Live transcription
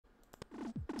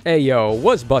Hey yo,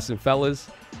 what's bussin' fellas?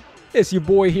 It's your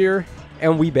boy here,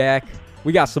 and we back.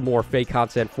 We got some more fake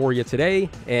content for you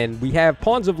today, and we have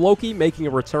Pawns of Loki making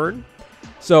a return.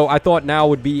 So I thought now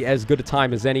would be as good a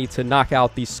time as any to knock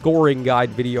out the scoring guide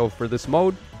video for this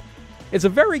mode. It's a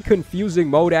very confusing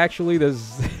mode, actually.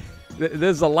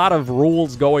 There's a lot of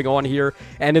rules going on here,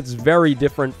 and it's very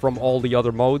different from all the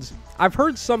other modes. I've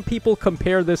heard some people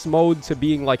compare this mode to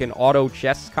being like an auto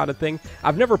chess kind of thing.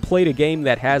 I've never played a game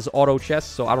that has auto chess,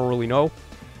 so I don't really know.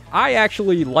 I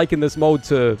actually liken this mode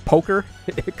to poker,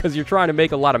 because you're trying to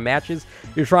make a lot of matches.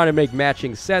 You're trying to make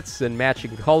matching sets and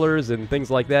matching colors and things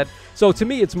like that. So to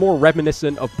me, it's more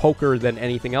reminiscent of poker than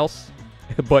anything else.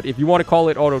 But if you want to call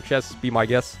it auto chess, be my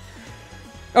guest.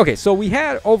 Okay, so we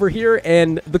had over here,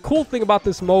 and the cool thing about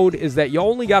this mode is that you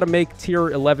only got to make tier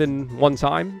 11 one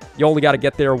time. You only got to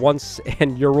get there once,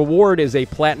 and your reward is a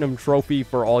platinum trophy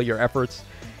for all your efforts.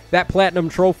 That platinum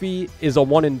trophy is a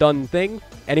one-and-done thing.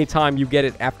 Anytime you get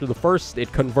it after the first, it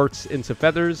converts into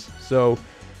feathers. So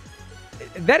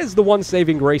that is the one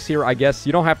saving grace here, I guess.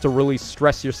 You don't have to really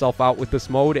stress yourself out with this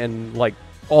mode and, like,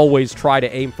 always try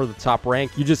to aim for the top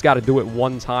rank. You just got to do it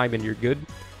one time, and you're good.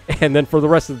 And then for the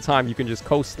rest of the time, you can just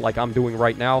coast like I'm doing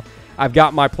right now. I've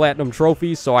got my platinum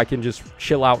trophy, so I can just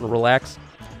chill out and relax.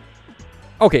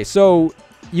 Okay, so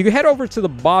you head over to the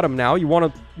bottom now. You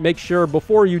want to make sure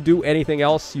before you do anything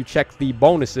else, you check the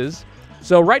bonuses.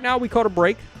 So right now, we caught a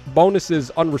break. Bonus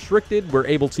is unrestricted. We're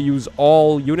able to use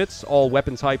all units, all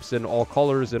weapon types, and all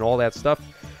colors, and all that stuff.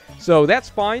 So that's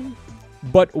fine.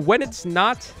 But when it's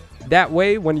not that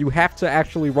way, when you have to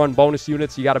actually run bonus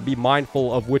units, you got to be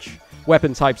mindful of which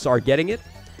weapon types are getting it.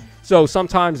 So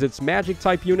sometimes it's magic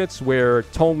type units where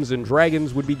tomes and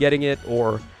dragons would be getting it,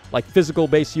 or like physical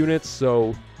based units,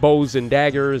 so bows and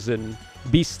daggers and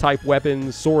beast type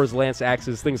weapons, swords, lance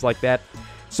axes, things like that.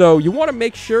 So you want to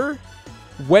make sure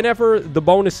whenever the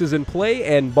bonus is in play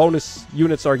and bonus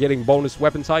units are getting bonus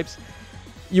weapon types,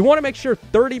 you want to make sure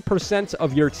 30%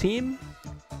 of your team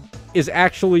is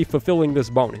actually fulfilling this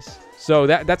bonus. So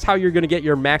that's how you're going to get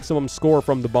your maximum score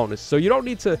from the bonus. So you don't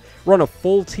need to run a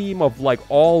full team of like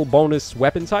all bonus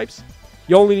weapon types.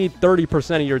 You only need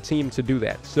 30% of your team to do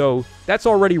that. So that's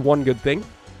already one good thing.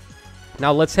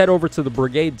 Now let's head over to the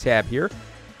brigade tab here.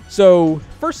 So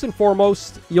first and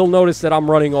foremost, you'll notice that I'm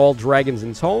running all dragons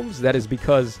and tomes. That is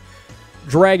because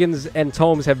dragons and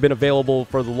tomes have been available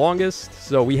for the longest.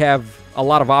 So we have a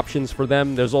lot of options for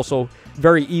them. There's also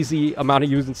very easy amount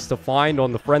of units to find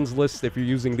on the friends list if you're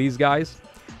using these guys.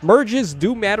 Merges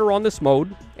do matter on this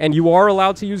mode, and you are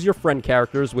allowed to use your friend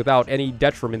characters without any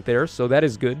detriment there, so that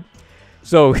is good.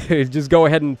 So just go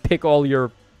ahead and pick all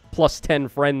your plus 10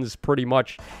 friends pretty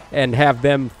much and have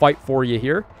them fight for you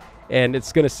here, and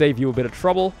it's going to save you a bit of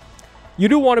trouble. You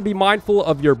do want to be mindful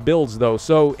of your builds, though.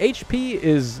 So HP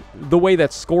is the way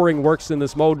that scoring works in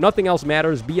this mode. Nothing else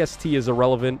matters. BST is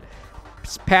irrelevant.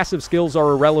 Passive skills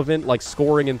are irrelevant, like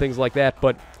scoring and things like that,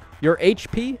 but your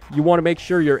HP, you want to make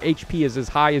sure your HP is as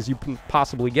high as you can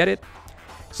possibly get it.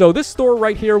 So this store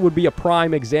right here would be a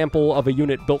prime example of a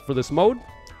unit built for this mode.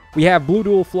 We have Blue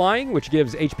Dual Flying, which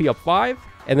gives HP up 5,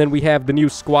 and then we have the new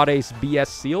Squad Ace BS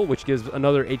Seal, which gives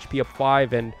another HP up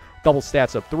 5 and double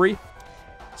stats up 3.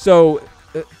 So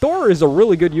Thor is a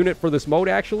really good unit for this mode,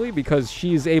 actually, because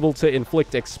she's able to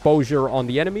inflict exposure on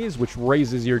the enemies, which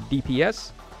raises your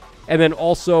DPS. And then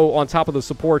also, on top of the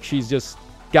support, she's just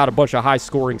got a bunch of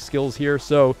high-scoring skills here.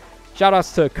 So,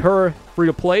 shout-outs to Kerr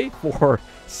Free-to-Play for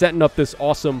setting up this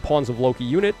awesome Pawns of Loki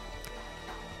unit.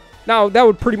 Now, that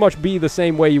would pretty much be the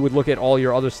same way you would look at all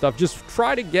your other stuff. Just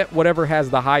try to get whatever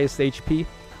has the highest HP.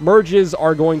 Merges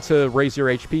are going to raise your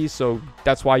HP, so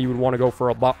that's why you would want to go for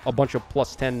a bunch of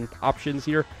plus 10 options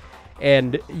here.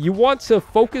 And you want to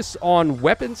focus on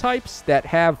weapon types that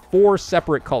have 4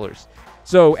 separate colors.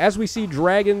 So, as we see,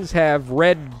 dragons have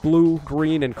red, blue,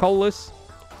 green, and colorless.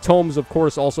 Tomes, of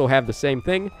course, also have the same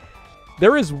thing.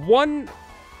 There is one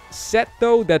set,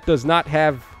 though, that does not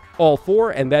have all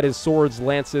 4, and that is swords,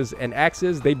 lances, and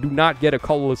axes. They do not get a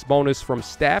colorless bonus from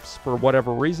staffs for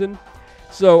whatever reason.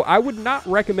 So, I would not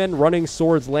recommend running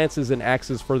swords, lances, and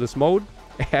axes for this mode,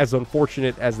 as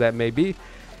unfortunate as that may be.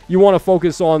 You want to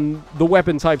focus on the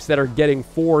weapon types that are getting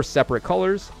 4 separate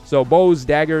colors. So bows,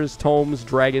 daggers, tomes,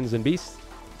 dragons, and beasts.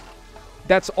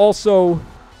 That's also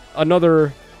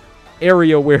another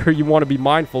area where you want to be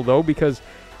mindful, though, because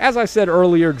as I said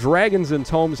earlier, dragons and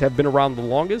tomes have been around the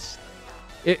longest.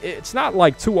 It's not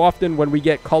like too often when we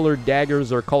get colored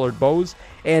daggers or colored bows,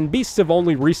 and beasts have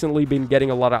only recently been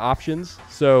getting a lot of options.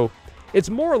 So it's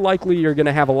more likely you're going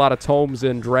to have a lot of tomes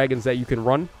and dragons that you can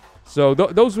run. So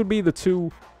those would be the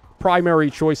two primary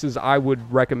choices I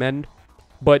would recommend.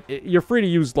 but you're free to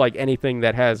use like anything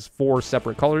that has 4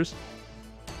 separate colors.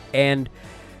 And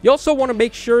you also want to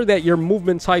make sure that your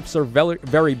movement types are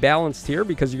very balanced here,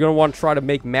 because you're going to want to try to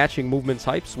make matching movement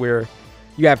types where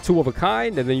you have 2 of a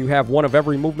kind and then you have 1 of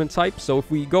every movement type. So if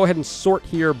we go ahead and sort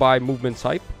here by movement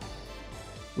type,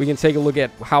 we can take a look at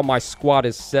how my squad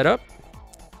is set up.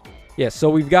 Yeah, so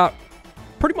we've got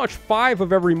pretty much 5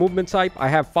 of every movement type. I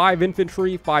have 5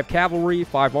 infantry, 5 cavalry,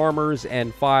 5 armors,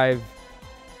 and 5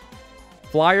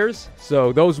 flyers.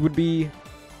 So those would be...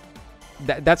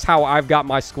 That's how I've got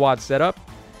my squad set up,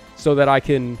 so that I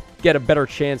can get a better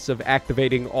chance of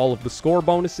activating all of the score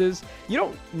bonuses. You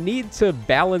don't need to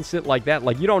balance it like that.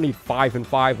 Like, you don't need 5 and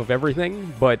 5 of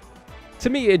everything, but to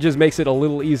me, it just makes it a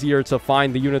little easier to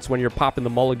find the units when you're popping the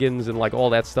mulligans and, like, all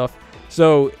that stuff.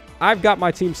 So I've got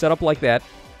my team set up like that.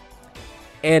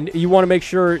 And you want to make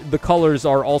sure the colors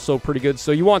are also pretty good.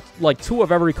 So you want, like, 2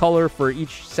 of every color for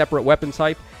each separate weapon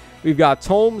type. We've got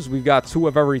tomes, we've got 2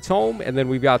 of every tome, and then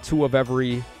we've got 2 of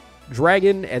every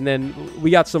dragon, and then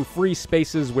we got some free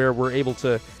spaces where we're able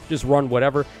to just run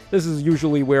whatever. This is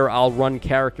usually where I'll run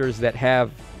characters that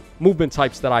have movement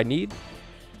types that I need.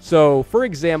 So, for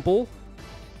example,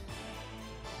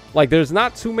 like, there's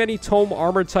not too many tome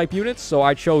armored type units, so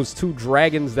I chose 2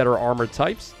 dragons that are armored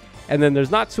types. And then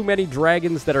there's not too many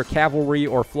dragons that are cavalry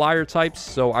or flyer types,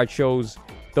 so I chose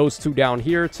those 2 down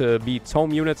here to be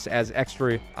tome units as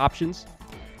extra options.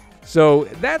 So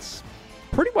that's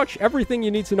pretty much everything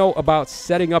you need to know about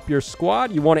setting up your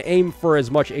squad. You want to aim for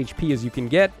as much HP as you can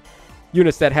get.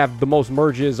 Units that have the most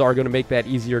merges are going to make that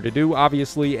easier to do,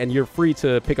 obviously, and you're free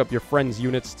to pick up your friends'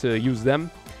 units to use them.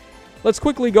 Let's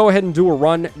quickly go ahead and do a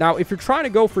run. Now, if you're trying to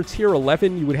go for tier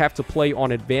 11, you would have to play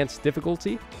on advanced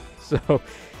difficulty. So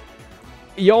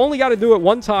you only got to do it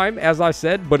one time, as I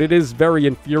said, but it is very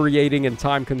infuriating and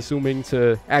time-consuming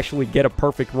to actually get a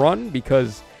perfect run,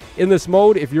 because in this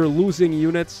mode, if you're losing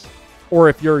units, or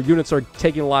if your units are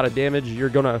taking a lot of damage, you're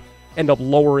going to end up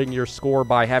lowering your score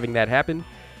by having that happen.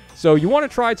 So you want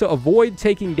to try to avoid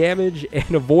taking damage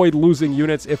and avoid losing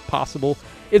units if possible.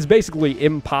 It's basically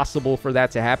impossible for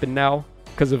that to happen now,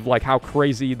 because of like how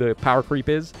crazy the power creep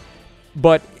is.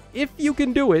 But if you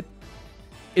can do it,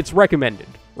 it's recommended.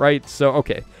 Right? So,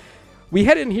 okay. We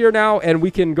head in here now, and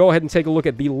we can go ahead and take a look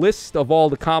at the list of all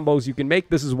the combos you can make.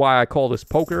 This is why I call this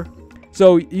poker.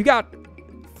 So, you got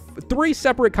 3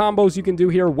 separate combos you can do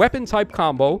here. Weapon type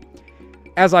combo.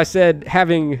 As I said,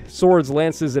 having swords,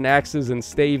 lances, and axes and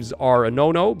staves are a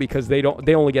no-no, because they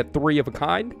only get 3 of a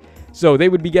kind. So, they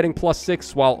would be getting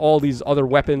 +6, while all these other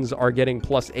weapons are getting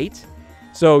 +8.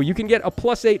 So, you can get a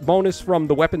 +8 bonus from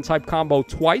the weapon type combo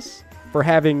twice, for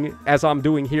having, as I'm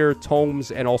doing here,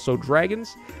 tomes and also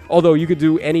dragons. Although you could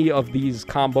do any of these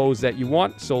combos that you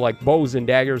want. So like bows and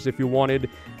daggers if you wanted,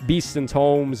 beasts and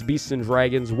tomes, beasts and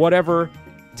dragons, whatever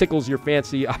tickles your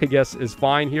fancy, I guess, is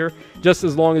fine here. Just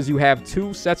as long as you have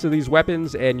 2 sets of these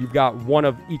weapons and you've got 1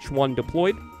 of each one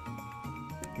deployed.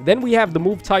 Then we have the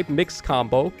move type mix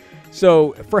combo.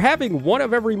 So for having 1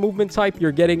 of every movement type,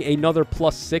 you're getting another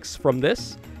 +6 from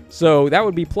this. So that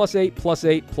would be +8,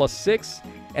 +8, +6.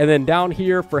 And then down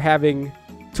here, for having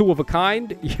 2 of a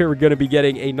kind, you're going to be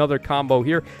getting another combo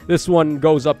here. This one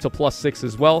goes up to +6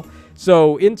 as well.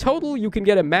 So in total, you can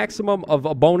get a maximum of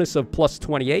a bonus of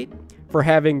 +28 for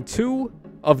having 2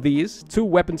 of these, 2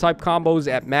 weapon type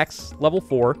combos at max level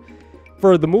 4.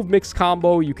 For the move mix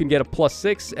combo, you can get a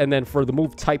 +6. And then for the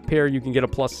move type pair, you can get a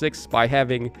 +6 by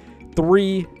having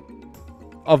 3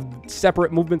 of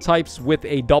separate movement types with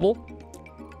a double.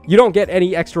 You don't get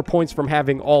any extra points from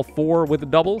having all 4 with a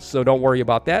double, so don't worry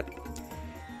about that.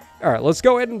 All right, let's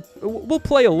go ahead and we'll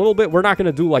play a little bit. We're not going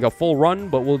to do like a full run,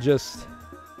 but we'll just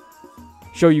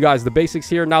show you guys the basics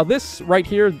here. Now, this right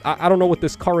here, I don't know what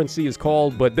this currency is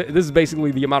called, but this is basically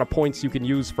the amount of points you can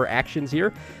use for actions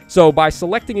here. So by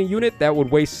selecting a unit that would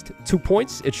waste 2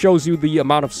 points, it shows you the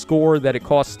amount of score that it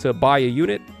costs to buy a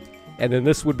unit. And then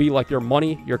this would be like your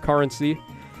money, your currency.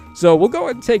 So we'll go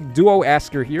ahead and take Duo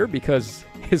Asker here, because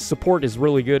his support is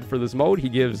really good for this mode. He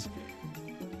gives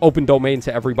open domain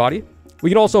to everybody. We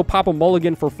can also pop a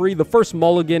mulligan for free. The first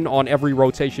mulligan on every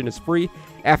rotation is free.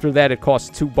 After that, it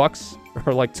costs $2,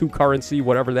 or like 2 currency,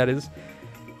 whatever that is.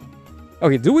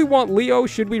 Okay, do we want Leo?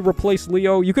 Should we replace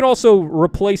Leo? You can also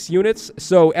replace units.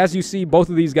 So as you see, both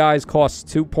of these guys cost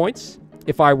 2 points.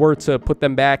 If I were to put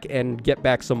them back and get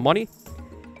back some money.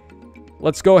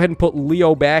 Let's go ahead and put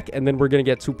Leo back, and then we're going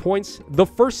to get 2 points. The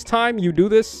first time you do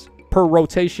this, per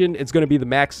rotation, it's going to be the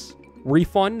max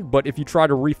refund, but if you try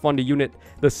to refund a unit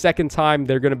the second time,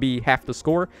 they're going to be half the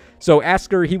score. So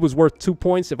Asker, he was worth 2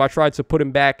 points if I tried to put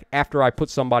him back after I put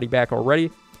somebody back already.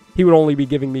 he would only be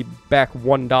giving me back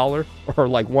 $1 or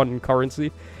like 1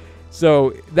 currency.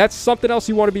 So that's something else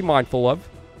you want to be mindful of.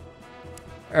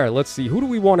 All right, let's see. Who do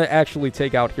we want to actually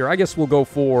take out here? I guess we'll go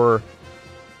for...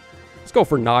 Let's go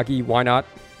for Nagi. Why not?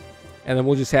 And then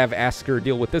we'll just have Asker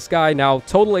deal with this guy. Now,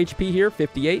 total HP here,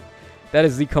 58. That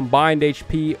is the combined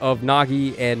HP of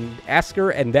Nagi and Asker,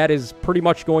 and that is pretty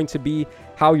much going to be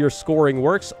how your scoring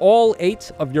works. All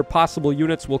 8 of your possible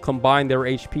units will combine their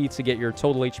HP to get your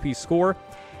total HP score.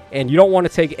 And you don't want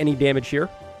to take any damage here,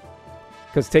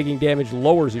 because taking damage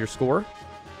lowers your score.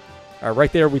 All right,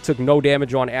 right there, we took no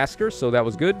damage on Asker, so that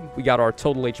was good. We got our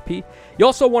total HP. You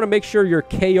also want to make sure you're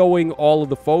KOing all of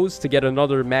the foes to get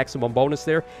another maximum bonus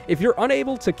there. If you're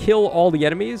unable to kill all the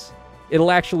enemies, it'll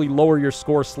actually lower your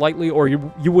score slightly, or you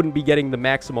wouldn't be getting the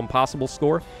maximum possible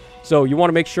score. So you want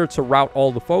to make sure to rout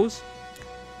all the foes.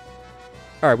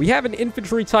 All right, we have an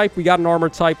infantry type. We got an armor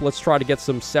type. Let's try to get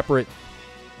some separate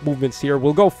movements here.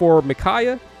 We'll go for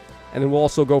Micaiah, and then we'll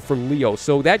also go for Leo.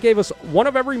 So that gave us 1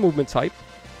 of every movement type.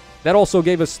 That also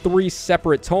gave us 3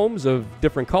 separate tomes of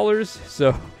different colors.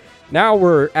 So now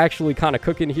we're actually kind of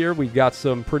cooking here. We've got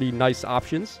some pretty nice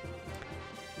options.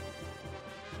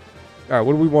 All right,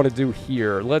 what do we want to do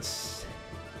here? Let's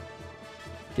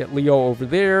get Leo over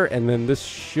there, and then this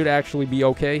should actually be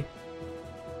okay.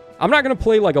 I'm not going to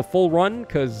play like a full run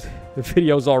because the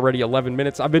video's already 11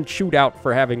 minutes. I've been chewed out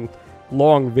for having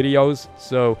long videos.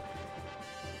 So,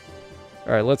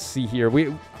 all right, let's see here.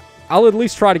 I'll at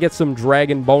least try to get some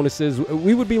dragon bonuses.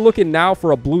 We would be looking now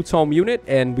for a blue tome unit,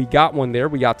 and we got one there.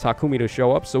 We got Takumi to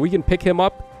show up, so we can pick him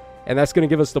up, and that's going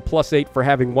to give us the +8 for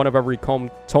having 1 of every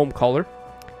tome color.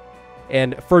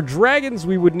 And for dragons,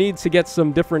 we would need to get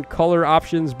some different color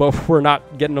options, but we're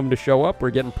not getting them to show up.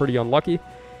 We're getting pretty unlucky.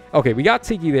 Okay, we got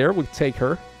Tiki there. We'll take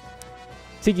her.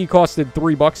 Tiki costed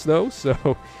 $3, though,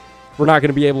 so we're not going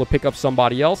to be able to pick up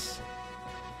somebody else.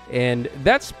 And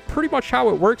that's pretty much how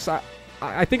it works.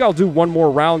 I think I'll do 1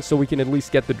 more round so we can at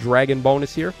least get the dragon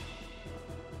bonus here.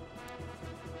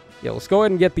 Yeah, let's go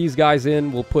ahead and get these guys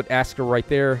in. We'll put Asker right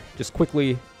there. Just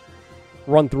quickly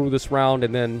run through this round,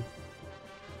 and then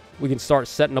we can start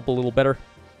setting up a little better.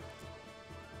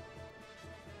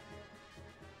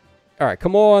 All right,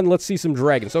 come on. Let's see some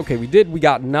dragons. Okay, we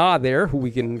got Na there, who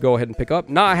we can go ahead and pick up.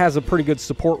 Na has a pretty good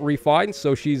support refine,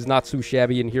 so she's not too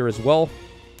shabby in here as well.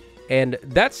 And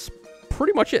that's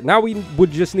pretty much it. Now we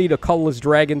would just need a colorless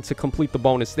dragon to complete the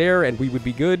bonus there, and we would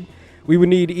be good. We would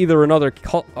need either another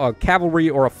cavalry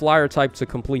or a flyer type to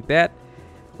complete that.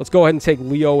 Let's go ahead and take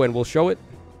Leo, and we'll show it.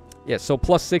 Yeah, so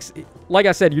 +6. Like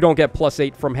I said, you don't get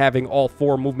 +8 from having all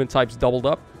 4 movement types doubled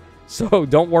up. So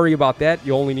don't worry about that.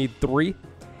 You only need 3.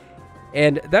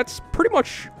 And that's pretty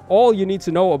much all you need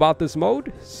to know about this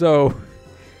mode. So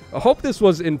I hope this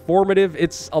was informative.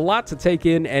 It's a lot to take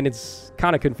in, and it's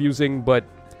kind of confusing, but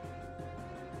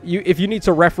if you need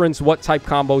to reference what type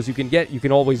combos you can get, you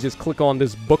can always just click on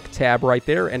this book tab right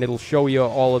there, and it'll show you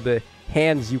all of the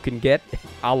hands you can get,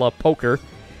 a la poker.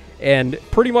 And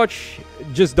pretty much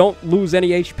just don't lose any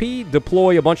HP.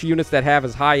 Deploy a bunch of units that have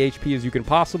as high HP as you can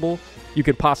possibly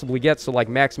get. So like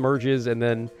max merges, and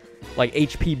then like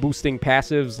HP boosting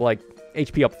passives like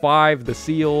HP up 5, the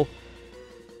seal.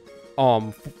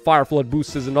 Fire Flood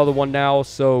Boost is another one now.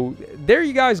 So there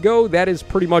you guys go. That is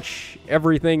pretty much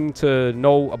everything to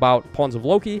know about Pawns of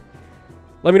Loki.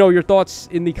 Let me know your thoughts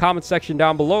in the comment section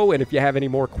down below, and if you have any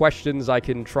more questions, I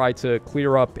can try to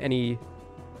clear up any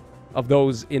of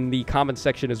those in the comment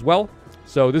section as well.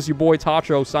 So this is your boy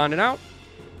Tacho signing out.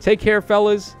 Take care,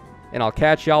 fellas, and I'll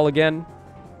catch y'all again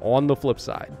on the flip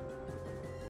side.